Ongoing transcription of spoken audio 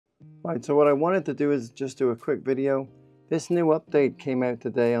Right, so what I wanted to do is just do a quick video. This new update came out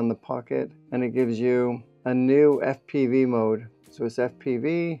today on the Pocket, and it gives you a new FPV mode. So it's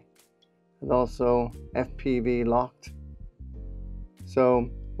FPV and also FPV locked. So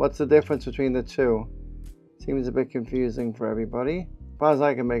what's the difference between the two? Seems a bit confusing for everybody. As far as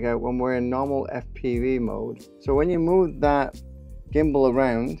I can make out, when we're in normal FPV mode, so when you move that gimbal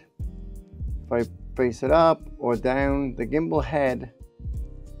around, if I face it up or down, the gimbal head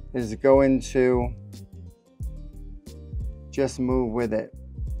is going to just move with it.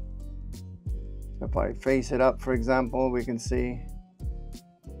 So if I face it up, for example, we can see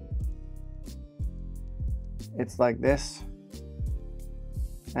it's like this,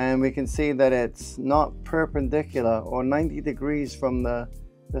 and we can see that it's not perpendicular or 90 degrees from the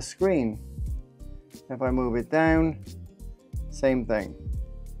screen. If I move it down, same thing.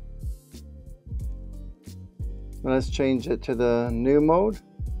 Let's change it to the new mode,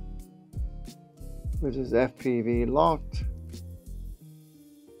 which is FPV locked.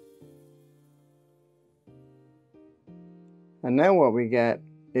 And now what we get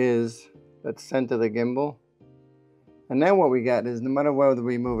is, let's center the gimbal. And now what we get is, no matter whether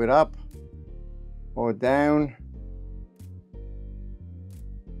we move it up or down,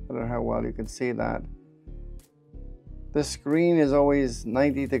 I don't know how well you can see that, the screen is always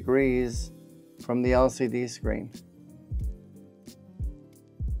 90 degrees from the LCD screen.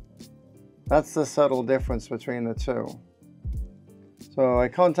 That's the subtle difference between the two. So I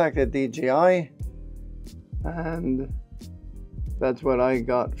contacted DJI, and that's what I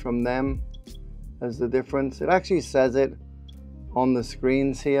got from them as the difference. It actually says it on the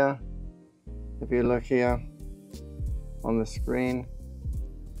screens here. If you look here on the screen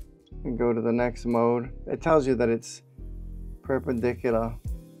and go to the next mode, it tells you that it's perpendicular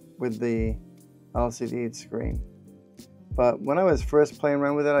with the LCD screen. But when I was first playing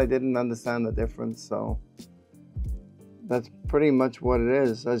around with it, I didn't understand the difference, so that's pretty much what it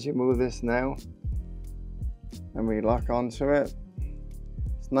is. As you move this now and we lock onto it,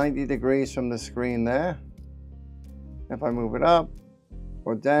 it's 90 degrees from the screen there. If I move it up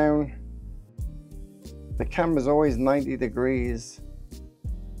or down, the camera's always 90 degrees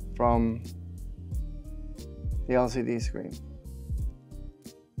from the LCD screen.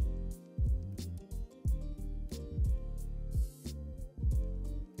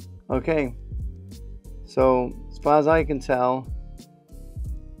 Okay, so as far as I can tell,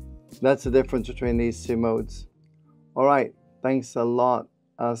 that's the difference between these two modes. All right, thanks a lot.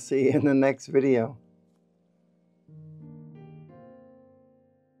 I'll see you in the next video.